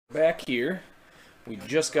Back here, we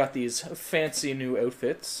just got these fancy new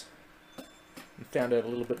outfits and found out a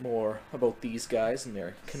little bit more about these guys and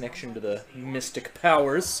their connection to the mystic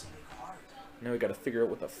powers. Now we gotta figure out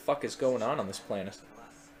what the fuck is going on this planet.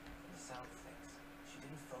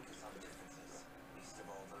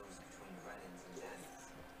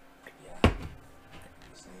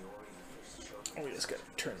 We just gotta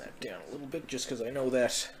turn that down a little bit just because I know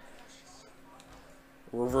that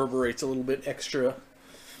reverberates a little bit extra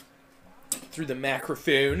through the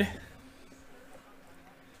microphone.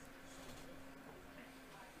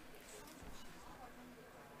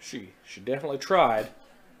 She definitely tried.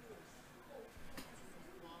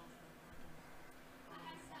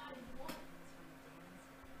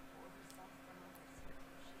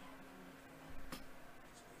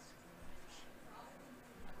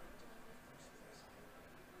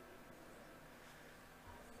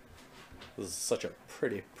 This is such a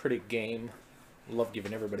pretty game. Love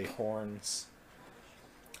giving everybody horns.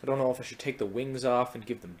 I don't know if I should take the wings off and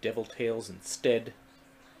give them devil tails instead.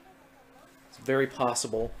 It's very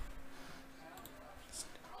possible. It's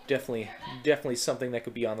definitely something that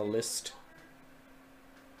could be on the list.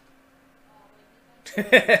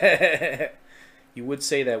 You would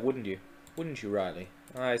say that, wouldn't you? Wouldn't you, Riley?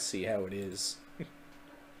 I see how it is.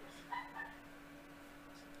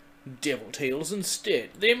 Devil tails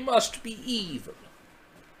instead. They must be evil.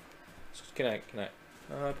 So can I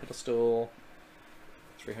pedestal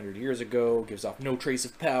 300 years ago, gives off no trace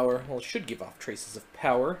of power. Well, it should give off traces of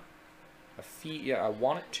power. Yeah, I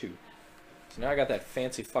want it to. So now I got that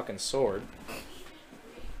fancy fucking sword.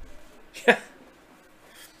 Yeah.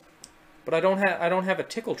 But I don't have a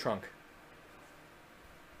tickle trunk.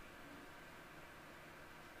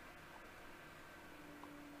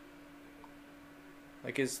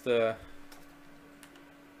 Like, is the...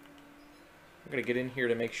 I'm gonna get in here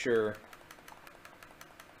to make sure.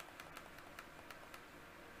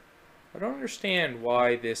 I don't understand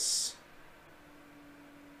why this...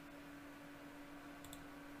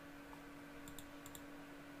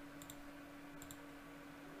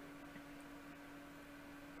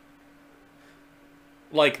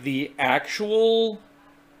 Like, the actual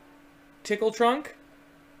tickle trunk?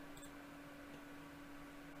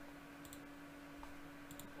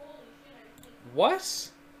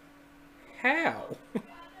 What? How?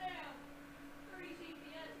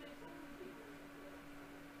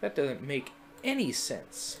 That doesn't make any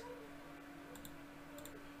sense.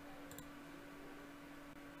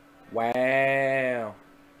 Wow.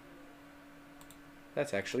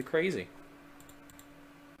 That's actually crazy.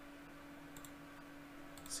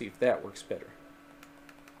 Let's see if that works better.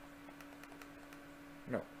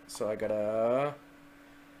 No. So I gotta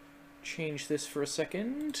change this for a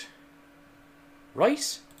second.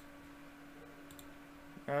 Right?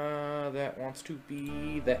 That wants to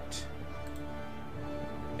be that.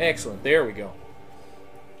 Excellent, there we go.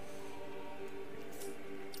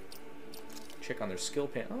 Check on their skill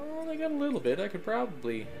pan. Oh, they got a little bit. I could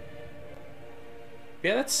probably...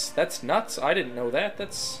 Yeah, that's nuts. I didn't know that.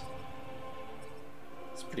 That's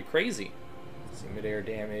pretty crazy. Let's see, mid-air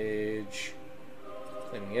damage.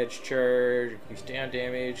 Flaming edge charge. Increase down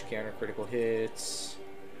damage. Counter critical hits.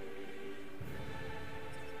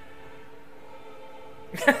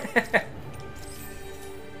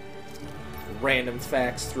 Random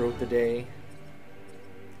facts throughout the day.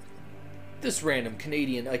 This random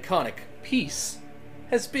Canadian iconic piece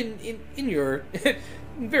has been in your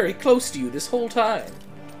very close to you this whole time.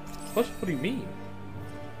 What do you mean?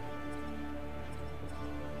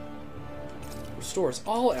 Restores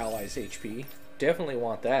all allies' HP. Definitely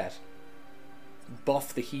want that.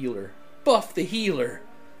 Buff the healer. Buff the healer.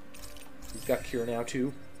 We've got cure now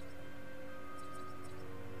too.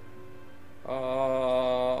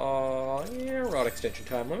 Yeah, rod extension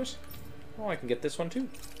time limit. Oh, I can get this one too.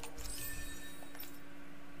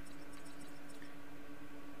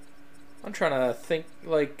 I'm trying to think,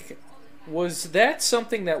 like, was that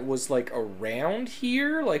something that was, like, around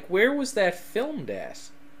here? Like, where was that filmed at?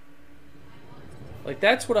 Like,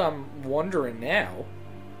 that's what I'm wondering now.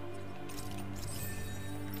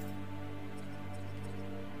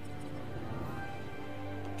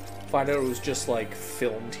 Find out it was just, like,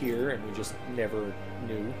 filmed here and we just never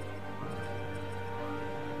knew.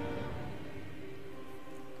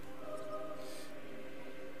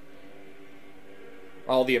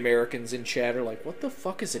 All the Americans in chat are like, what the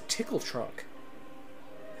fuck is a tickle trunk?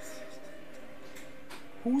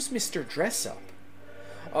 Who's Mr. Dress Up?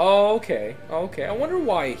 Oh, okay, okay. I wonder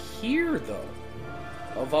why here, though,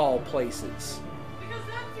 of all places. Because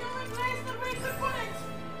that's the only place that we could put it.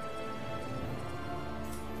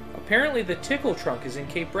 Apparently the tickle trunk is in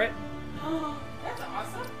Cape Breton. That's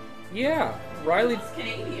awesome. Yeah, Riley. It's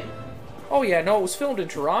Canadian. Oh yeah, no, it was filmed in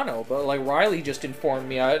Toronto, but like Riley just informed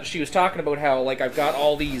me. She was talking about how like I've got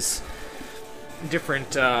all these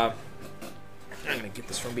different. I'm gonna get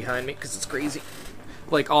this from behind me because it's crazy.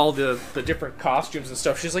 Like all the different costumes and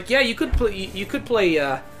stuff. She's like, yeah, you could play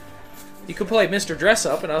Mr. Dress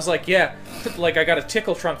Up, and I was like, yeah, like I got a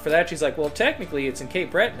tickle trunk for that. She's like, well, technically it's in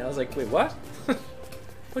Cape Breton. I was like, wait, what?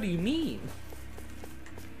 What do you mean?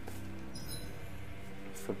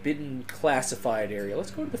 Forbidden Classified Area.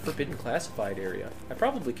 Let's go to the Forbidden Classified Area. I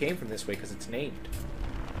probably came from this way because it's named.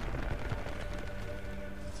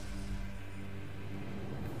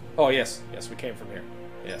 Oh, yes. Yes, we came from here.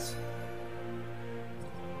 Yes.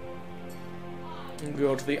 And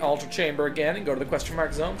go to the Altar Chamber again and go to the question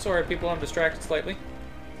mark zone. Sorry, people, I'm distracted slightly.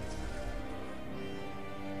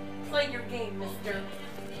 Play your game, mister.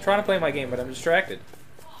 I'm trying to play my game, but I'm distracted.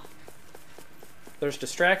 There's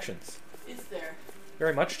distractions. Is there?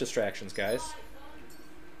 Very much distractions, guys.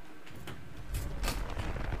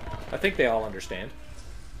 I think they all understand.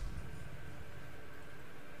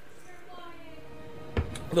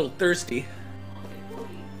 A little thirsty.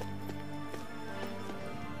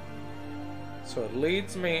 So it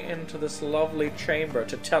leads me into this lovely chamber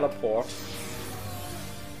to teleport.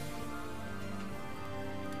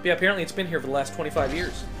 But yeah, apparently it's been here for the last 25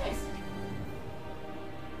 years. Nice.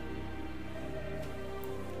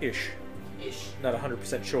 Ish. Ish. Not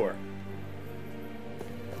 100% sure.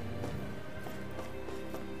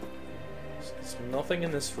 So there's nothing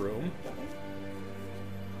in this room.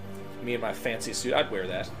 Me in my fancy suit, I'd wear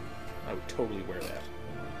that. I would totally wear that.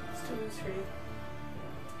 It's too loose for you.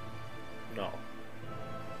 No.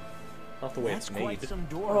 Not the way That's it's quite made. some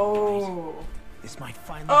door. Oh. This might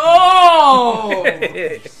finally. Oh!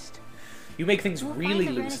 You make things We'll really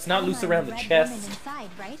find the loose. It's not loose Renaissance around the red chest. woman inside,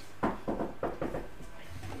 right?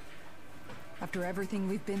 After everything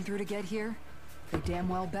we've been through to get here, they damn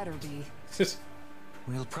well better be.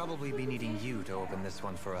 We'll probably be needing you to open this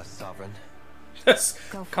one for us, Sovereign. Just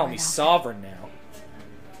Go for call it, me Alfred. sovereign now.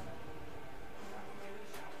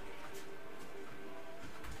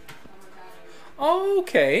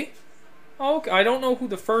 Okay. Okay. I don't know who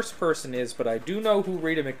the first person is, but I do know who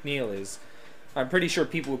Rita McNeil is. I'm pretty sure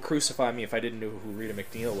people would crucify me if I didn't know who Rita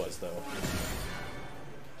McNeil was, though.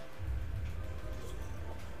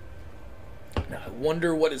 Now, I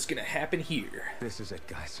wonder what is going to happen here. This is it,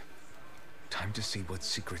 guys. Time to see what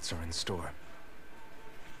secrets are in store.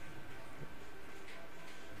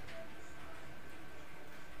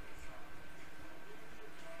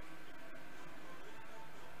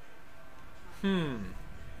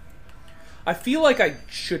 I feel like I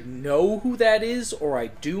should know who that is, or I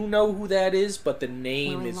do know who that is, but the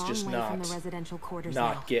name We're a is long just way from the not residential quarters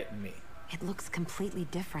now. getting me. It looks completely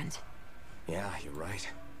different. Yeah, you're right.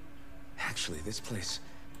 Actually, this place,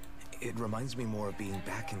 it reminds me more of being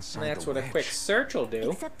back inside That's the what a quick wedge. search will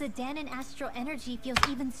do. Except the Danon astral energy feels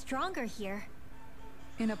even stronger here.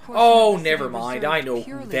 In a portion Oh, of the never city mind. reserved I know who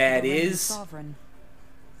purely for that the reigning is. sovereign.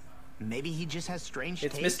 Maybe he just has strange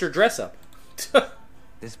It's taste. Mr. Dress Up.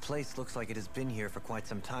 This place looks like it has been here for quite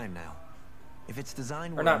some time now. If its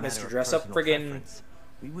design Or were not a matter Mr. of Dress Up, personal friggin- preference,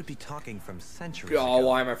 we would be talking from centuries Oh, ago.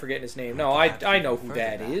 why am I forgetting his name? No, I know who Further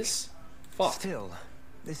that back. is. Fuck. Still,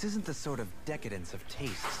 this isn't the sort of decadence of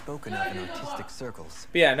taste spoken of in artistic circles.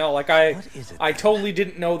 But yeah, no, like I What is it I then? totally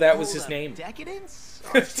didn't know that was Hold his up, name. Decadence?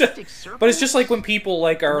 But it's just like when people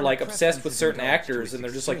like are When like a obsessed with preference is certain indulged to actors its and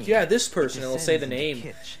they're just like, extreme, yeah, this it person, and they'll say the descends into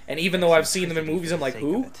name. kitsch, And even though I've seen them in eccentricity movies, I'm for like, the sake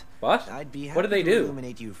who? of it. What? I'd be What do happy they to do?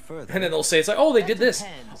 illuminate you further. And then they'll say it's like, oh, they did this.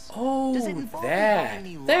 Depends. Does it Oh, involve that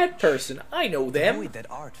any that lunch? person. I know The them. void that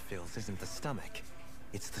art fills isn't the stomach.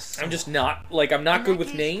 It's the soul. I'm just not like I'm not In good that with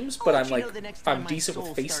case, names, I'll but let I'm you know like the next time I'm my decent with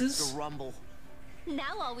soul starts to faces. rumble.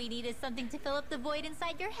 Now all we need is something to fill up the void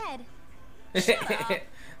inside your head.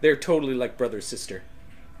 They're totally like brother sister.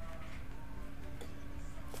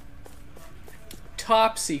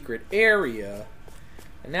 Top secret area.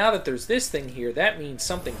 And now that there's this thing here, that means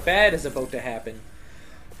something bad is about to happen.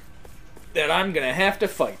 That I'm gonna have to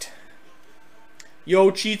fight.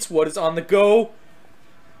 Yo, cheats, what is on the go?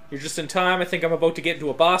 You're just in time. I think I'm about to get into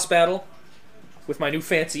a boss battle with my new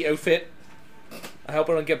fancy outfit. I hope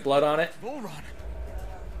I don't get blood on it.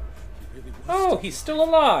 Oh, he's still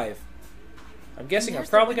alive. I'm guessing I'm There's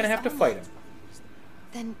the probably gonna have to Renaissance. fight him.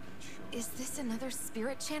 Then, is this another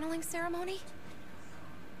spirit channeling ceremony?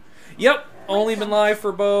 Yep, only been live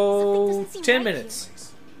for Something about doesn't seem 10 right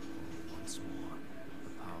minutes. Once more, the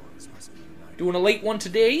powers must be united. Doing a late one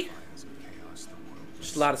today. As chaos the world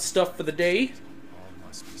Just a lot of stuff for the day. all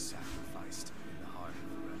must be sacrificed in the heart of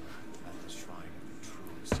the river at the shrine of the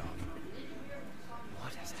true sovereign.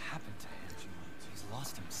 What has happened to him? He's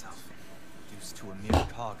lost himself. myself, reduced to a mere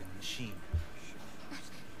cog in the machine.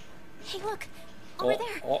 Hey, look! Over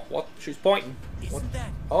there! Oh, what? She's pointing. What?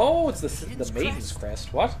 Oh, it's the Maiden's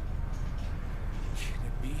crest. What? Can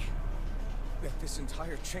it be that this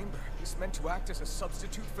entire chamber is meant to act as a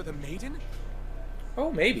substitute for the Maiden?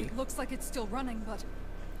 Oh, maybe. Looks like it's still running, but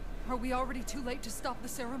are we already too late to stop the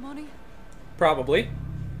ceremony? Probably.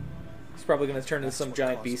 He's probably going to turn into That's some what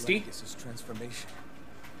giant caused beastie. Lenicus's transformation.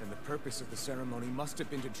 And the purpose of the ceremony must have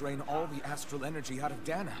been to drain all the astral energy out of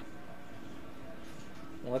Dana.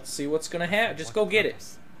 Let's see what's going to happen. Just go get it.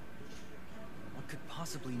 Purpose? What could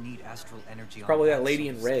possibly need astral energy? Probably on that lady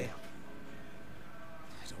sort in of red.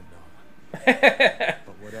 I don't know.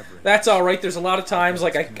 But whatever. That's alright. There's a lot of times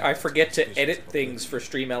like I forget to edit things for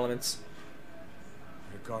stream elements.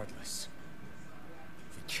 Regardless,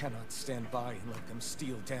 we cannot stand by and let them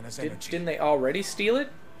steal Dana's energy. Didn't they already steal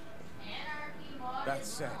it? That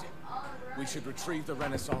said, we should retrieve the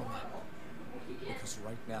Renaissance. Because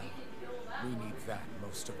right now, we need that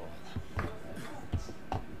most of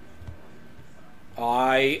all.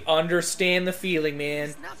 I understand the feeling, man.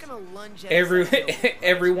 He's not gonna lunge at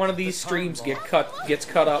Every one of these streams gets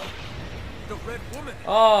cut up. The Red Woman!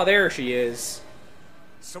 Oh, there she is.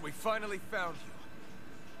 So we finally found you.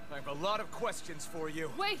 I have a lot of questions for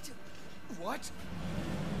you. Wait! What?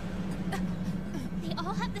 They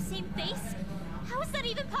all have the same face? How is that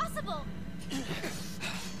even possible?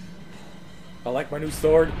 I like my new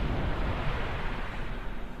sword.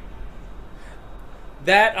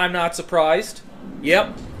 That, I'm not surprised.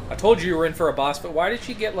 Yep, I told you you were in for a boss, but why did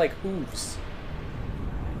she get, like, hooves?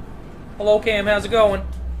 Hello, Cam, how's it going?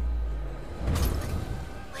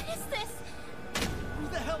 What is this?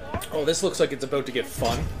 Oh, this looks like it's about to get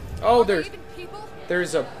fun. Oh,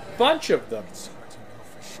 there's a bunch of them. It's hard to know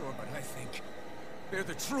for sure, but I think they're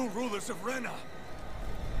the true rulers of Rena.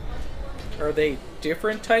 Are they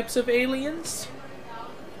different types of aliens?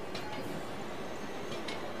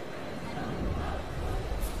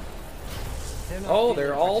 Oh,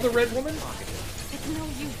 they're all the Red Woman? It's no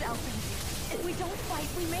use, Elton. If we don't fight,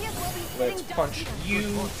 we may as well be Let's sitting punch ducks. you.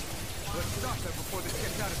 Let's stop them before this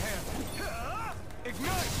gets out of hand.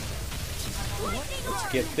 Ignite! Let's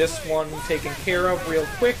get this one taken care of real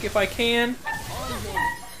quick if I can.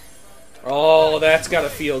 Oh, that's gotta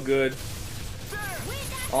feel good.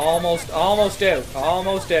 Almost out.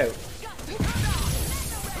 Almost out.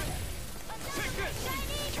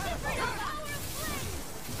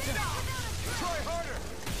 Try harder!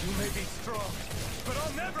 You may be strong, but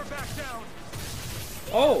I'll never back down!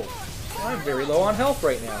 Oh, I'm very low on health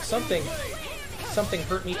right now. Something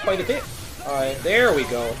hurt me quite a bit. There we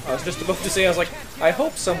go. I was just about to say, I was like, I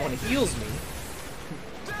hope someone heals me.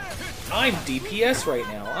 I'm DPS right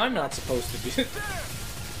now. I'm not supposed to do it.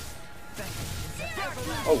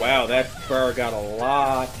 Oh wow, that bar got a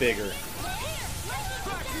lot bigger.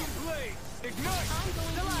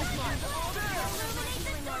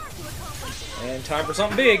 And time for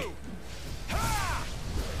something big.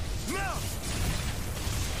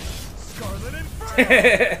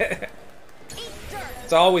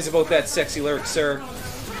 It's always about that sexy lyric, sir.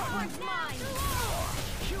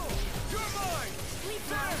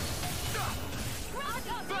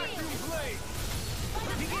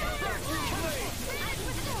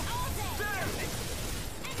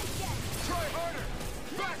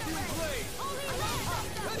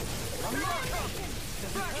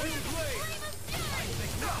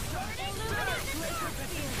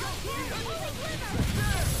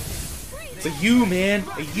 It's a U, man.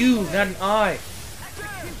 A U, not an I.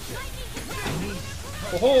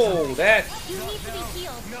 Oh, that. You need to be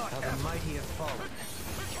healed. How the mighty have fallen.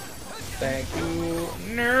 Thank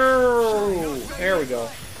you. No. There we go.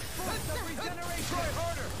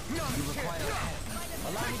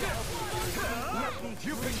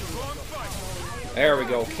 There we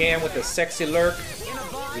go. Cam with the sexy lurk.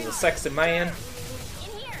 He's a sexy man.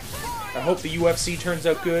 I hope the UFC turns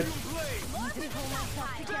out good.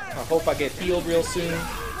 I hope I get healed real soon.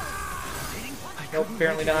 Nope,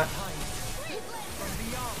 apparently not.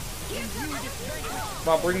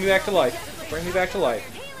 Come on, bring me back to life. Bring me back to life.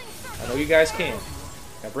 I know you guys can.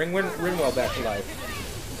 Now bring Rinwell back to life.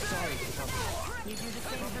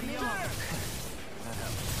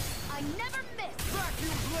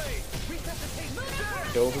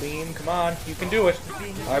 Dovaline, come on, you can do it.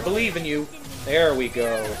 I believe in you. There we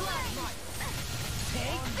go.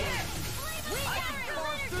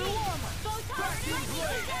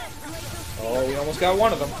 Oh, we almost got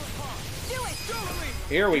one of them.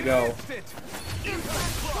 Here we go.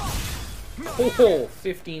 Oh,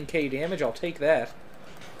 15k damage, I'll take that.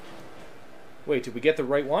 Wait, did we get the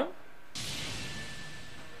right one?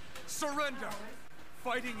 Surrender!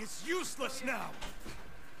 Fighting is useless now!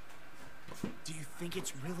 Do you think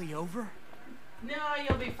it's really over? No,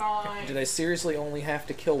 you'll be fine. Did I seriously only have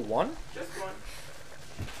to kill one? Just one.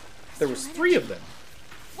 There was 3 of them.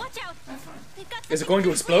 Watch out! They've got Is it going to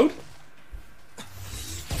explode?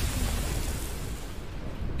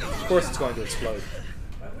 Of course it's going to explode.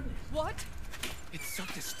 What? It's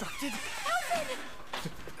self-destructed?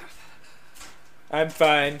 I'm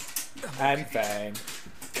fine. I'm fine.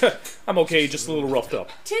 I'm okay, just a little roughed up.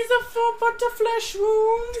 Tis a foe but a flesh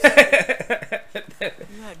wound.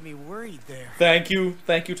 You had me worried there. Thank you,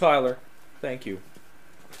 Tyler. Thank you.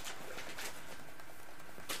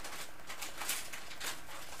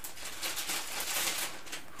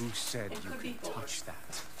 Who said It you could be could fuller. touch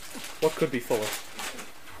that? What could be fuller?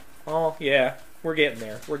 Oh, yeah. We're getting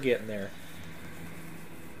there. We're getting there.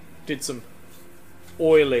 Did some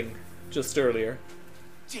oiling just earlier.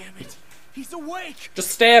 Damn it! He's awake! Just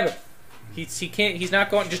stab him. He can't. He's not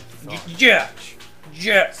going. Just yeah.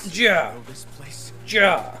 Know this place?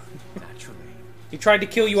 Naturally, He tried to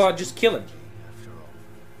kill you out. Just kill him. after all.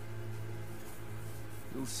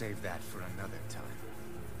 We'll save that for another time.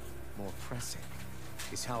 More pressing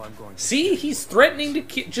is how I'm going to See, he's threatening to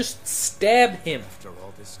just stab him. After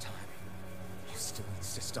all this time, you still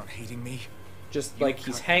insist on hating me? Just You like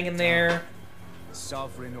he's cut hanging me there. down.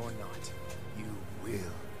 Sovereign or not, you will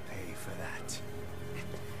pay for that.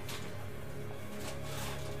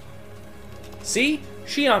 See,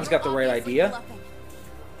 Shion's got the right idea.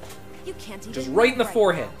 You can't even Just right in the move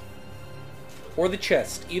forehead. now. Or the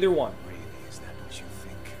chest. Either one. Really, is that what you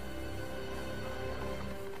think?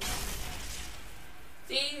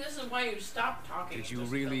 See, this is why you stopped talking. Did and you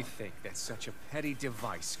just really go. think that such a petty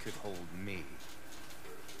device could hold me?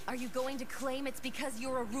 Are you going to claim it's because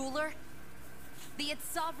you're a ruler? Be it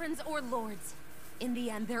sovereigns or lords. In the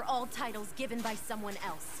end, they're all titles given by someone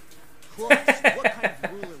else. Christ, what kind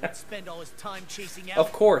of ruler would spend all his time chasing out?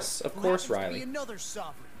 Of course, Who happens to Riley. be another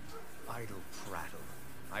sovereign. Idle prattle.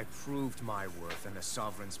 I proved my worth and the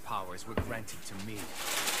sovereign's powers were granted to me.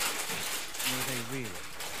 Were they really?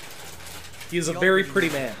 He is a We very already pretty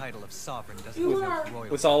know the man. title of sovereign doesn't You denote are- royalty,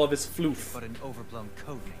 With all of his floof. but an overblown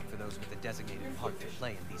code name for those with a designated part to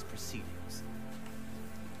play in these proceedings.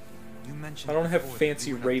 You mentioned I don't have before that fancy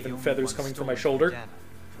you were not the raven only feathers one coming from my stolen shoulder. Dana,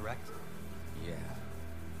 correct? Yeah.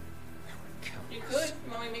 You could.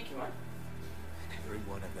 You want me to make you one? Every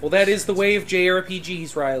one of them. Well, that is the way of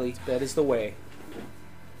JRPGs, Riley. That is the way.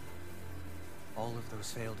 All of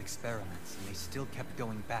those failed experiments, and they still kept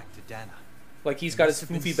going back to Dana. Like he's There got his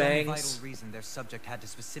must have been floofy some bangs. vital reason their subject had to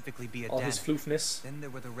specifically be a All Dana. his floofness. Then there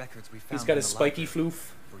were the records we found. He's got in his the spiky library floof.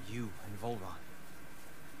 for you and Volron.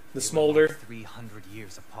 The They were smolder. like 300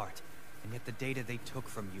 years apart, and yet the data they took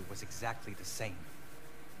from you was exactly the same.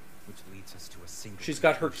 Which leads us to a single. She's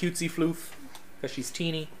got her conclusion. cutesy floof. Because she's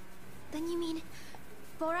teeny. Then you mean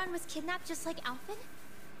Boran was kidnapped just like Alphen?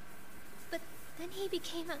 But then he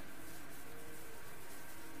became a...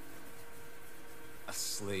 A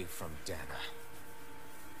slave from Dana.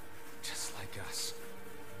 Just like us.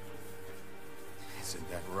 Isn't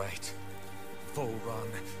that right? Volron.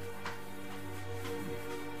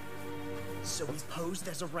 So he posed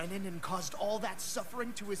as a Renin and caused all that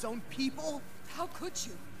suffering to his own people? How could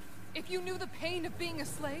you? If you knew the pain of being a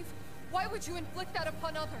slave, why would you inflict that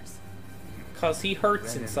upon others? Because he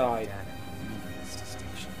hurts Renin and inside. Dana knew these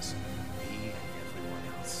distinctions. He and everyone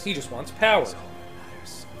else. He just wants power. That's all that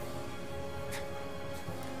matters.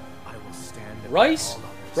 I will stand above Rice? all others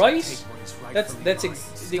and Rice? take what is That's rightfully mine,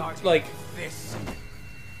 starting like with this.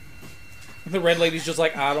 the red lady's just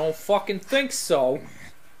like, I don't fucking think so.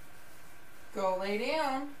 Go lay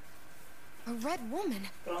down. A red woman.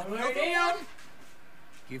 Go lay down.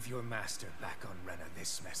 Give your master back on Rena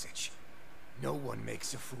this message. No one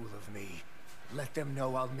makes a fool of me. Let them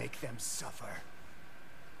know I'll make them suffer.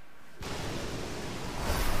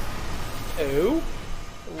 Oh.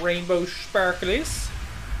 Rainbow sparklies.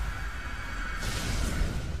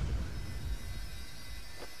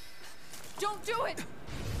 Don't do it!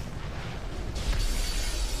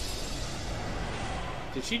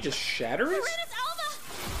 Did she just shatter us? Tyrannus Alva!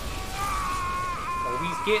 Oh,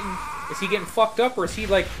 he's getting... Is he getting fucked up or is he,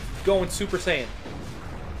 like, going Super Saiyan?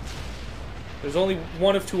 There's only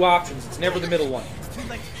one of two options. It's never the middle one. It's too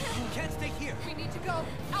late. You can't stay here. We need to go.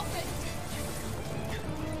 Outfit!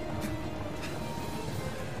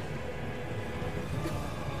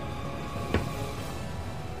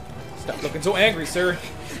 Stop looking so angry, sir.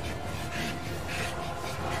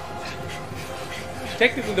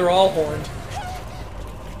 Technically, they're all horned.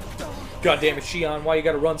 God damn it, Shion. Why you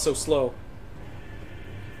gotta run so slow?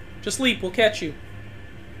 Just leap. We'll catch you.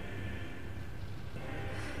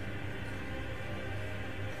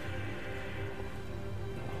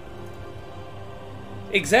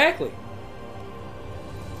 Exactly.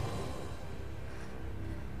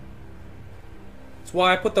 That's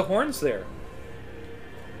why I put the horns there.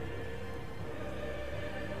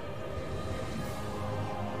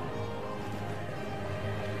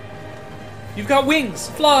 You've got wings!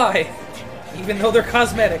 Fly! Even though they're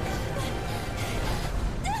cosmetic.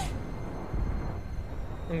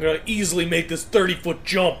 I'm gonna easily make this 30-foot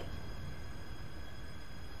jump.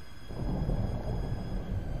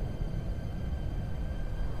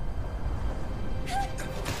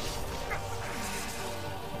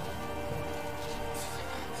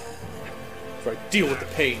 So I deal with the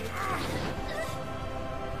pain.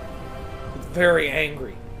 I'm very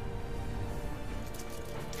angry.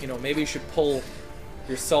 You know, maybe you should pull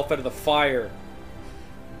yourself out of the fire.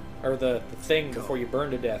 Or the thing before you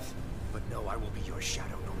burn to death. But no, I will be your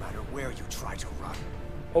shadow no matter where you try to run.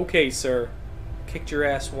 Okay, sir. Kicked your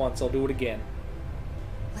ass once, I'll do it again.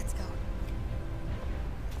 Let's go.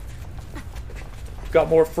 Got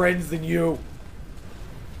more friends than you.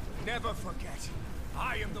 Never forget,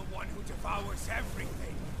 I am the one who devours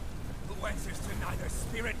everything. Who answers to neither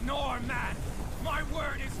spirit nor man. My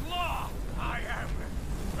word is law. I am.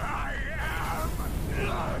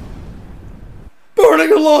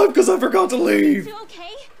 Burning alive because I forgot to leave! You okay?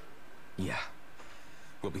 Yeah,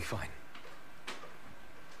 we'll be fine.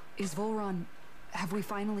 Is Volron... Have we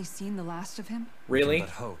finally seen the last of him? Really? But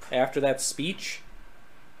hope. After that speech?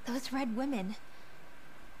 Those red women.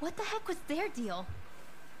 What the heck was their deal?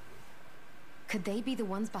 Could they be the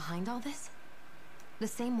ones behind all this? The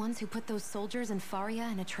same ones who put those soldiers in Faria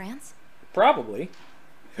in a trance? Probably.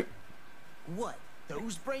 What?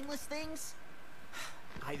 Those brainless things?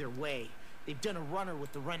 Either way, they've done a runner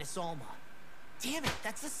with the Renaissance. Damn it,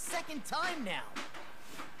 that's the second time now!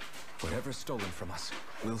 Whatever's stolen from us,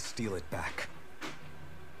 we'll steal it back.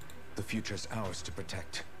 The future's ours to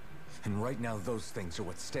protect. And right now, those things are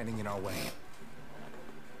what's standing in our way.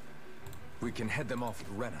 We can head them off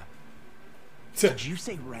with Rena. Did you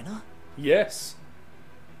say Rena? Yes.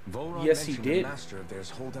 Volron Yes, he mentioned did. a master of theirs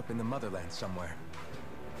holed up in the motherland somewhere.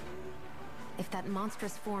 If that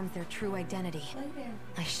monstrous form's their true identity,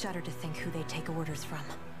 I shudder to think who they take orders from.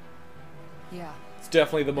 Yeah. It's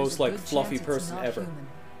definitely the most, There's a like, good fluffy chance it's person not ever. human.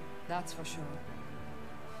 That's for sure.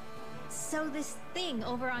 So this thing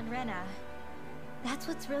over on Rena, that's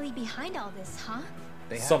what's really behind all this, huh?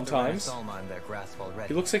 They have Sometimes. the Renaissance in their grasp already.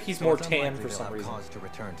 He looks like he's so more it's tan unlikely for they'll some have reason. cause to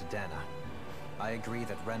return to Dana. I agree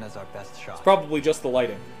that Rena's our best shot. It's probably just the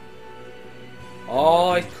lighting.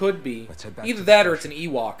 Oh, it could be. Let's head back Either to that the or it's an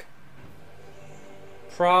Ewok.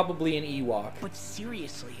 Probably an Ewok. But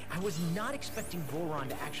seriously, I was not expecting Voron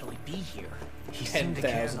to actually be here. He seemed to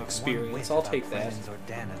care 10,000 not one experience. whit I'll about take that. Brennan's or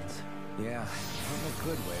Danan's. Yeah, in a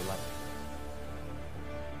good way, like...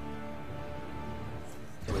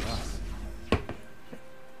 with us.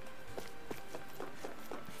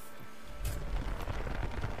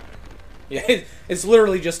 Yeah, it's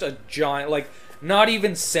literally just a giant, like, not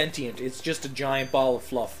even sentient. It's just a giant ball of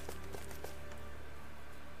fluff.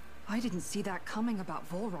 I didn't see that coming about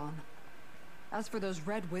Volron. As for those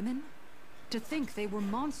red women, to think they were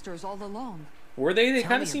monsters all along. Were they? They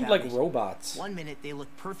Tell kind me of seemed about like it. robots. One minute they look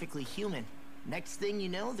perfectly human. Next thing you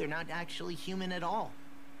know, they're not actually human at all.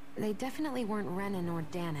 They definitely weren't Renan or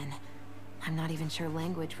Danan. I'm not even sure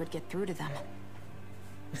language would get through to them.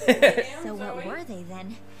 So what were they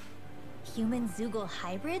then? Human Zoogle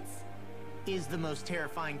hybrids? Is the most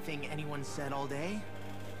terrifying thing anyone said all day?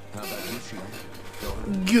 How about you,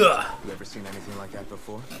 Shion? Gah! You ever seen anything like that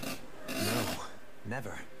before? No,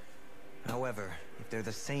 never. However, if they're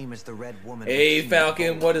the same as the Red Woman... Hey, we've seen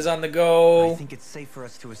Falcon, before, what is on the I go? think it's safe for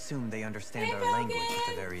us to assume they understand our language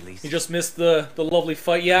at the very least. You just missed the lovely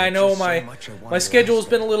fight. Yeah, I know There's so my much I wanted my to schedule's ask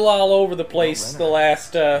been a you. little all over the place Rena.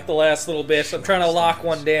 the last little bit. I'm trying to lock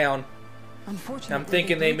one down. Unfortunately, I'm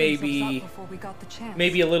thinking they may blew themselves be- up before we got the chance.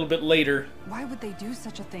 Maybe a little bit later Why would they do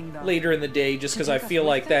such a thing, though? in the day, just To because I take us feel with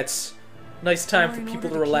like them? that's nice time Or for in people order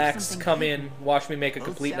to to keep relax, something come hidden? in, watch me make a Both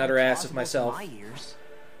complete and sound utter ass of plausible to myself. my ears.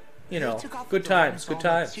 You They know, took off good with the times, good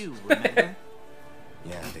Renaissance times. too, remember?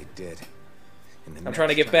 Yeah, they did. And the I'm trying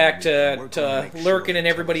to next get back time, to we're gonna make sure lurking in they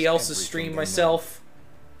tell everybody us else's everything stream they know. myself.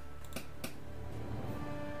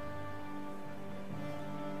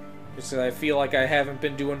 Just 'cause I feel like I haven't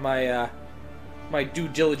been doing my my due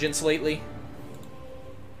diligence lately.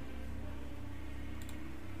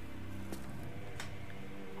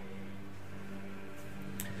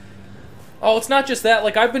 Oh, it's not just that.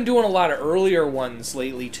 Like, I've been doing a lot of earlier ones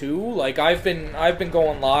lately too. Like, I've been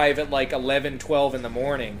going live at like 11, 12 in the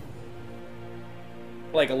morning.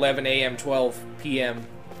 Like 11 a.m., 12 p.m.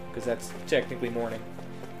 because that's technically morning.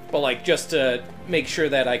 But, like, just to make sure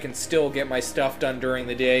that I can still get my stuff done during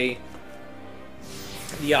the day.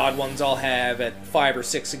 The odd ones I'll have at 5 or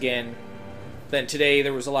 6 again. Then today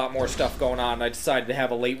there was a lot more stuff going on. I decided to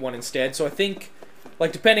have a late one instead. So I think,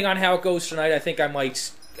 like, depending on how it goes tonight, I think I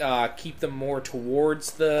might keep them more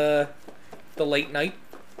towards the late night.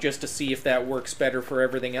 Just to see if that works better for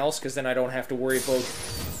everything else. Because then I don't have to worry about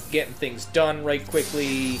getting things done right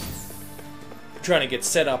quickly. Trying to get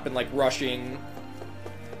set up and, like, rushing.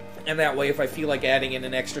 And that way, if I feel like adding in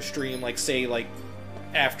an extra stream, like, say, like,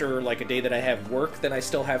 after, like, a day that I have work, then I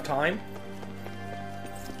still have time.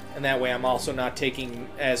 And that way I'm also not taking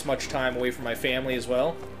as much time away from my family as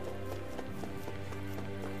well.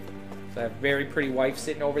 So I have a very pretty wife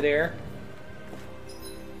sitting over there.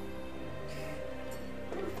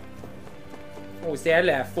 What was that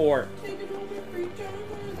laugh for?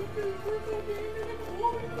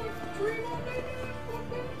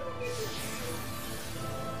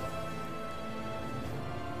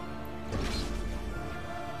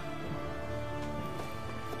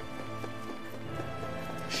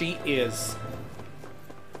 She is.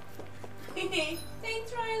 Thanks,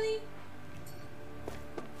 Riley.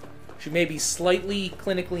 She may be slightly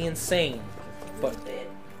clinically insane, but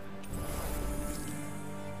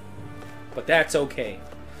that's okay.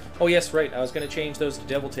 Oh yes, right. I was gonna change those to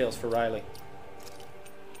Devil Tails for Riley.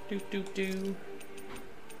 Doot doot doo.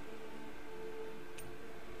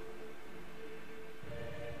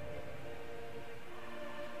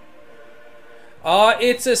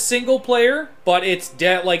 It's a single player, but it's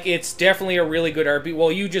definitely a really good RPG.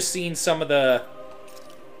 Well, you just seen some of the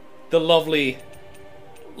lovely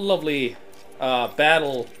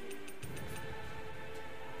battle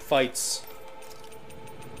fights.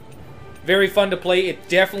 Very fun to play. It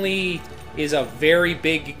definitely is a very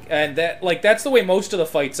big, and that's the way most of the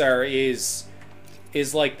fights are, is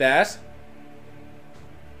like that.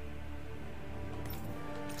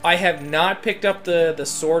 I have not picked up the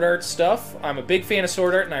Sword Art stuff. I'm a big fan of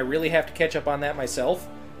Sword Art, and I really have to catch up on that myself.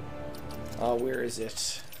 Where is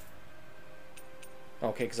it?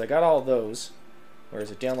 Okay, because I got all of those. Where is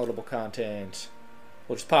it? Downloadable content.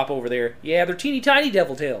 We'll just pop over there. Yeah, they're teeny tiny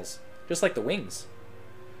Devil Tails. Just like the wings.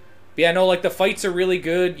 But yeah, no, like the fights are really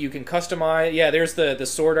good. You can customize. Yeah, there's the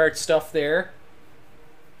Sword Art stuff there.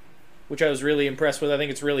 Which I was really impressed with. I think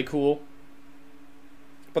it's really cool.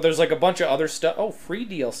 But there's like a bunch of other stuff. Oh, free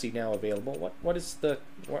DLC now available. What is the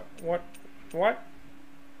what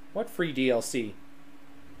free DLC?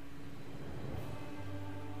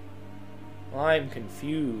 I'm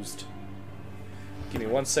confused. Give me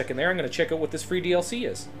 1 second there. I'm gonna check out what this free DLC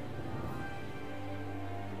is.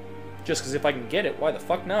 Just because if I can get it, why the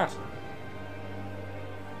fuck not?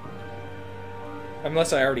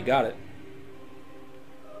 Unless I already got it.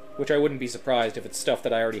 Which I wouldn't be surprised if it's stuff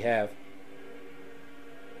that I already have.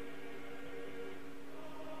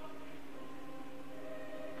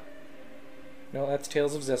 No, that's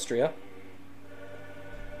Tales of Zestria.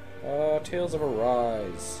 Tales of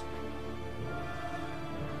Arise.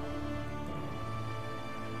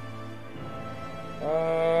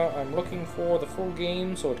 I'm looking for the full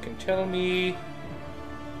game so it can tell me...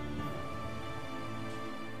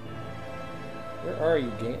 Where are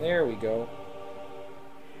you, game? There we go.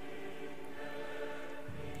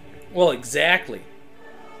 Well, exactly.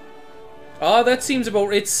 That seems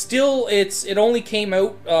about... It only came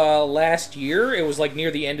out last year. It was like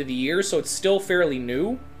near the end of the year, so it's still fairly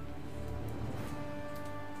new.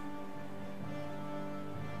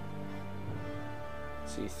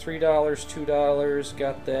 Let's see, $3, $2,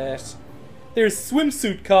 got that. There's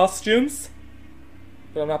swimsuit costumes.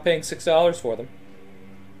 But I'm not paying $6 for them.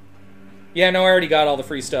 Yeah, no, I already got all the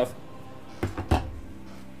free stuff. But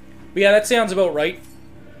yeah, that sounds about right.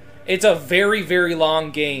 It's a very, very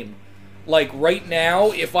long game. Like, right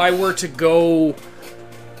now, if I were to go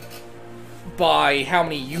by how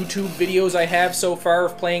many YouTube videos I have so far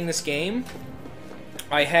of playing this game,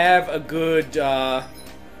 I have a good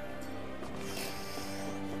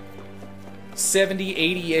 70,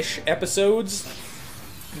 80-ish episodes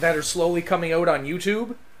that are slowly coming out on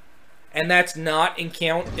YouTube. And that's not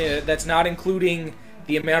including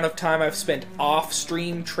the amount of time I've spent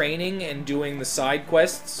off-stream training and doing the side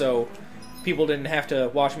quests, so people didn't have to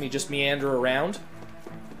watch me just meander around.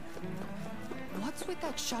 What's with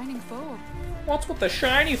that shining foe? What's with the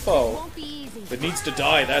shiny foe? Won't be easy. It needs to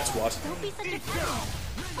die, that's what. Don't be such a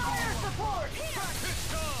fire support.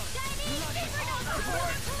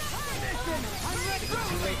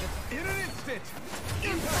 In an instant!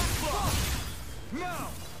 Impact block! Now!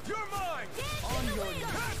 You're mine! On your knees!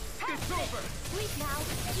 It's over! Sleep now.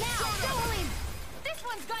 Now, duel him. This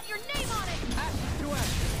one's got your name on it. Act to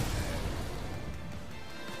action!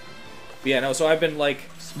 But yeah, no, so I've been like,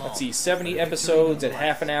 Small. let's see, 70 episodes at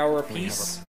half an hour a piece.